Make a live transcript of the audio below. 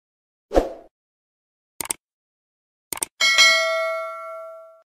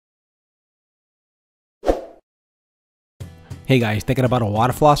Hey guys, thinking about a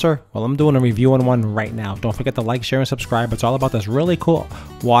water flosser? Well, I'm doing a review on one right now. Don't forget to like, share, and subscribe. It's all about this really cool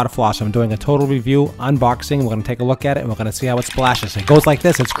water flosser. I'm doing a total review, unboxing. We're going to take a look at it, and we're going to see how it splashes. It goes like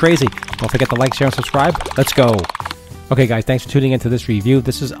this. It's crazy. Don't forget to like, share, and subscribe. Let's go. Okay guys, thanks for tuning into this review.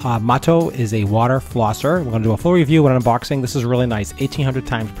 This is ATMOKO is a water flosser. We're going to do a full review and unboxing. This is really nice. 1800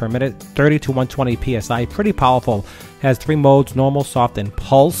 times per minute, 30 to 120 PSI. Pretty powerful. Has 3 modes, normal, soft, and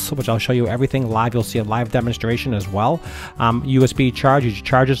pulse, which I'll show you everything live. You'll see a live demonstration as well. USB charge, you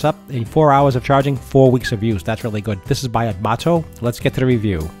charge this up in 4 hours of charging, 4 weeks of use. That's really good. This is by ATMOKO. Let's get to the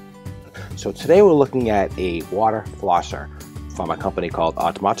review. So today we're looking at a water flosser from a company called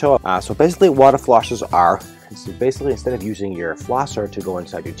ATMOKO. So basically water flossers are, so basically instead of using your flosser to go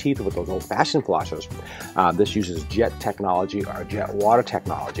inside your teeth with those old-fashioned flossers, this uses jet technology or jet water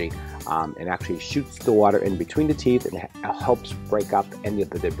technology and actually shoots the water in between the teeth and helps break up any of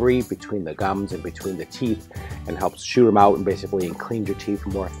the debris between the gums and between the teeth and helps shoot them out and basically clean your teeth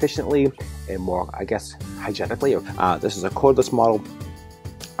more efficiently and more, I guess, hygienically. This is a cordless model.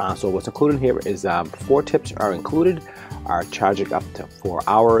 So what's included here is 4 tips are included, are charging up to 4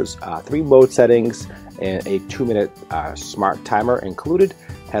 hours, 3 mode settings, and a 2-minute smart timer included.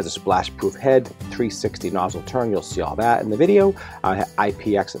 Has a splash-proof head, 360 nozzle turn. You'll see all that in the video.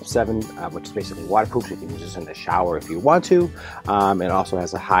 IPX7, which is basically waterproof, so you can use this in the shower if you want to. And also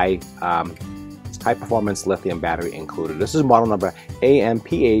has a high performance lithium battery included. This is model number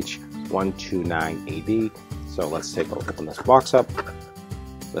AMPH129AD. So let's take a look, open this box up.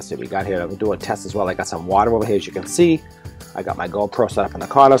 Let's see what we got here. I'm going to do a test as well. I got some water over here, as you can see. I got my GoPro set up in the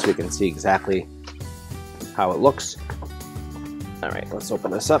corner so we can see exactly how it looks. All right, let's open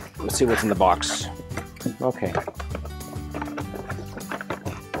this up. Let's see what's in the box. Okay.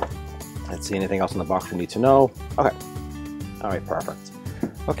 Let's see anything else in the box we need to know. Okay. All right, perfect.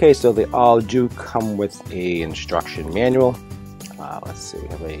 Okay, so they all do come with a instruction manual. Let's see. We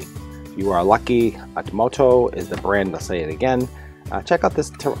have a "You Are Lucky." ATMOKO is the brand. Let's say it again. Check out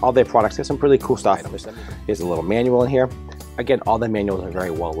all their products. There's some really cool stuff. Here's a little manual in here. Again, all the manuals are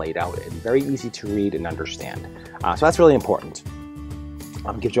very well laid out and very easy to read and understand. So that's really important.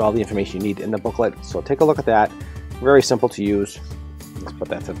 Gives you all the information you need in the booklet. So take a look at that. Very simple to use. Let's put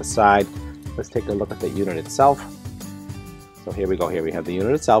that to the side. Let's take a look at the unit itself. So here we go. Here we have the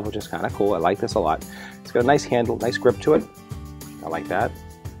unit itself, which is kind of cool. I like this a lot. It's got a nice handle, nice grip to it. I like that.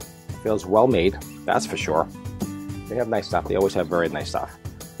 It feels well made, that's for sure. They have nice stuff. They always have very nice stuff.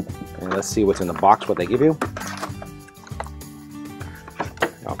 And let's see what's in the box, what they give you.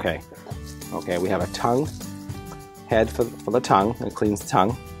 Okay. Okay, we have a tongue head for the tongue. It cleans the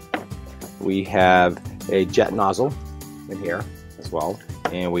tongue. We have a jet nozzle in here as well.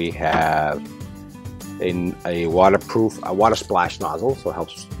 And we have a waterproof, water splash nozzle, so it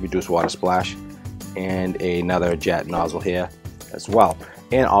helps reduce water splash. And another jet nozzle here as well.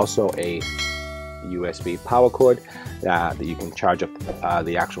 And also a USB power cord that you can charge up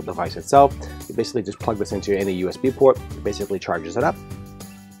the actual device itself. You basically just plug this into any USB port. It basically charges it up.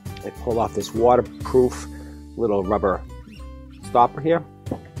 They pull off this waterproof little rubber stopper here.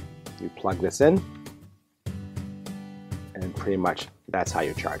 You plug this in, and pretty much that's how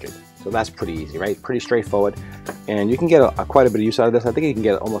you charge it. So that's pretty easy, right? Pretty straightforward, and you can get quite a bit of use out of this. I think you can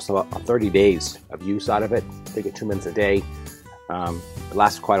get almost about 30 days of use out of it. Take it 2 minutes a day. It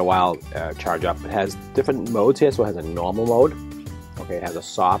lasts quite a while, charge up. It has different modes here, so it has a normal mode. Okay, it has a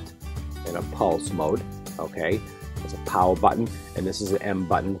soft and a pulse mode. Okay, there's a power button, and this is an M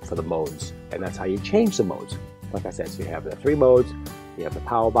button for the modes, and that's how you change the modes. Like I said, so you have the 3 modes, you have the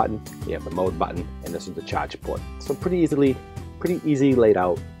power button, you have the mode button, and this is the charge port. So pretty easy laid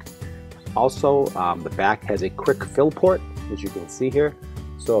out. Also, the back has a quick fill port, as you can see here.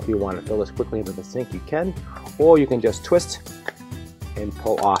 So if you want to fill this quickly into the sink, you can, or you can just twist and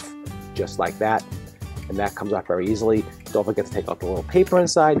pull off just like that, and that comes off very easily. Don't forget to take out the little paper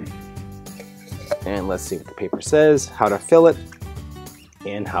inside, and let's see what the paper says, how to fill it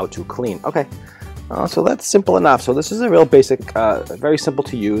and how to clean. Okay, so that's simple enough. So this is a real basic, very simple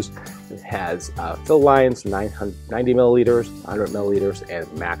to use. It has fill lines, 90 milliliters, 100 milliliters,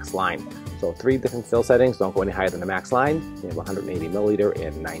 and max line. So 3 different fill settings. Don't go any higher than the max line. You have 180 milliliter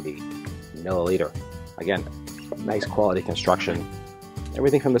and 90 milliliter. Again, nice quality construction.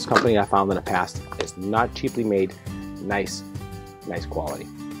 Everything from this company I found in the past is not cheaply made. Nice quality.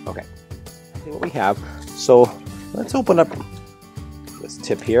 Okay, see what we have. So let's open up this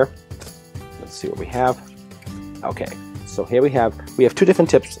tip here. Let's see what we have. Okay, so here we have 2 different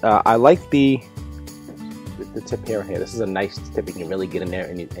tips. I like the tip here and here. This is a nice tip. You can really get in there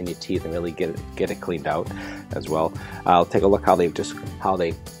in your teeth and really get it cleaned out as well. I'll take a look how they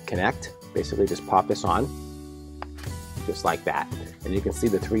connect. Basically, just pop this on. just like that. And you can see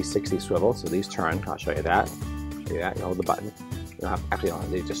the 360 swivel, so these turn. I'll show you that. See that? You hold the button. You don't have, actually, no,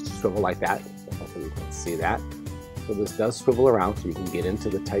 they just swivel like that. So hopefully you can see that. So this does swivel around, so you can get into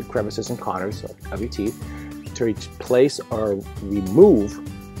the tight crevices and corners of your teeth. To replace or remove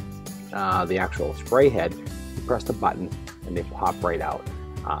the actual spray head, you press the button and they pop right out.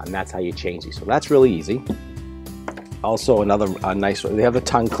 And that's how you change these. So that's really easy. Also, another nice, they have the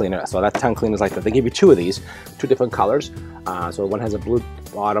tongue cleaner. So that tongue cleaner is like that. They give you two of these, two different colors. So one has a blue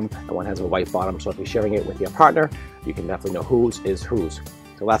bottom and one has a white bottom. So if you're sharing it with your partner, you can definitely know whose is whose.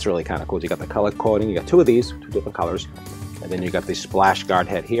 So that's really kind of cool. You got the color coding. You got two of these, two different colors. And then you got the splash guard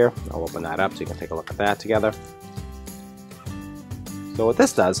head here. I'll open that up so you can take a look at that together. So what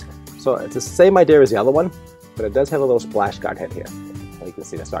this does, so it's the same idea as the other one, but it does have a little splash guard head here. You can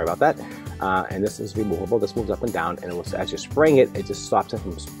see that, sorry about that. And this is removable. This moves up and down, and as you're spraying it, it just stops it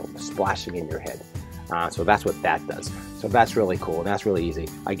from splashing in your head. So that's what that does. So that's really cool, and that's really easy.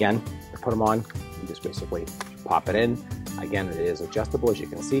 Again, to put them on, you just basically pop it in. Again, it is adjustable, as you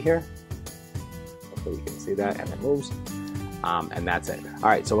can see here. Hopefully you can see that, and it moves. And that's it. All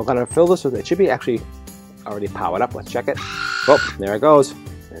right, so we're going to fill this with, it should be actually already powered up. Let's check it. Oh, there it goes.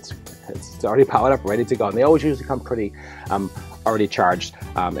 It's already powered up, ready to go. And they always usually come pretty already charged.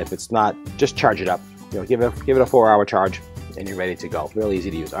 If it's not, just charge it up. You know, give it a 4-hour charge, and you're ready to go. Real easy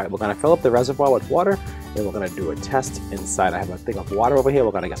to use. All right, we're going to fill up the reservoir with water, and we're going to do a test inside. I have a thing of water over here.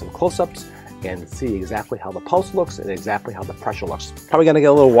 We're going to get some close-ups and see exactly how the pulse looks and exactly how the pressure looks. Probably going to get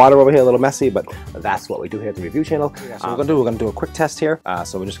a little water over here, a little messy, but that's what we do here at the review channel. So we're going to do a quick test here.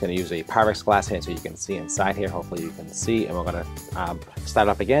 So we're just going to use a Pyrex glass here so you can see inside here. Hopefully you can see, and we're going to start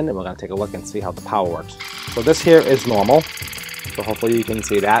up again, and we're going to take a look and see how the power works. So this here is normal. So hopefully you can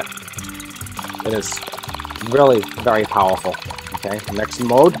see that. It is really very powerful. Okay, the next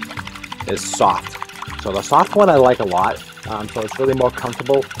mode is soft. So the soft one I like a lot. So it's really more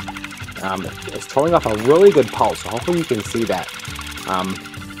comfortable. It's throwing off a really good pulse. So hopefully you can see that.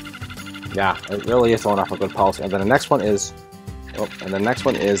 Yeah, it really is throwing off a good pulse. And then the next one is,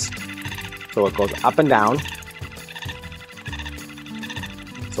 so it goes up and down.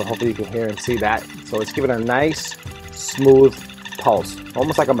 So hopefully you can hear and see that. So it's giving a nice, smooth pulse,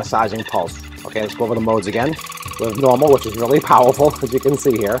 almost like a massaging pulse. Okay, let's go over the modes again. We have normal, which is really powerful, as you can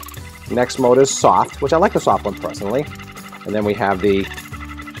see here. Next mode is soft, which I like the soft one personally. And then we have the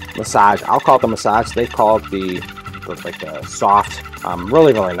massage. I'll call it the massage. They call it the soft.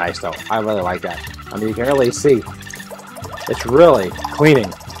 Really, really nice though. I really like that. I mean, you can really see it's really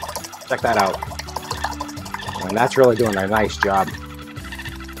cleaning. Check that out. And that's really doing a nice job.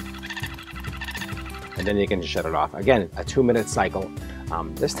 And then you can just shut it off. Again, a 2-minute cycle.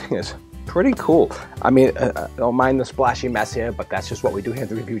 This thing is pretty cool. I mean, I don't mind the splashy mess here, but that's just what we do here at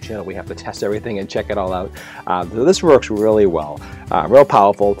the review channel. We have to test everything and check it all out. So this works really well. Real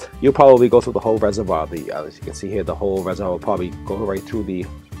powerful. You'll probably go through the whole reservoir. As you can see here, the whole reservoir will probably go right through the,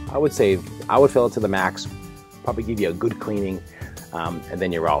 I would fill it to the max, probably give you a good cleaning, and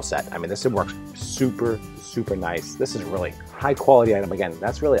then you're all set. I mean, this works super nice. This is really high quality item. Again,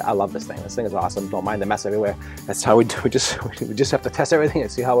 that's really, I love this thing. This thing is awesome. Don't mind the mess everywhere. That's how we do. We just have to test everything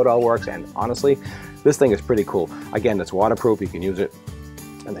and see how it all works. And honestly, this thing is pretty cool. Again, it's waterproof. You can use it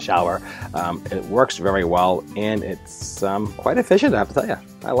in the shower. It works very well, and it's quite efficient, I have to tell you.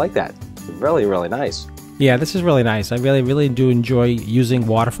 I like that. It's really, really nice. Yeah, this is really nice. I really do enjoy using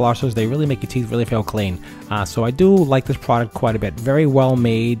water flossers. They really make your teeth really feel clean. So I do like this product quite a bit. Very well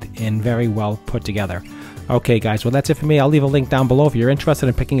made and very well put together. Okay guys, well that's it for me. I'll leave a link down below if you're interested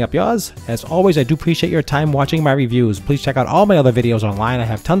in picking up yours. As always, I do appreciate your time watching my reviews. Please check out all my other videos online. I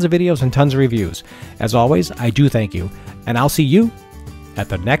have tons of videos and tons of reviews. As always, I do thank you. And I'll see you at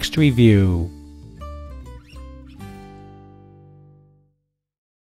the next review.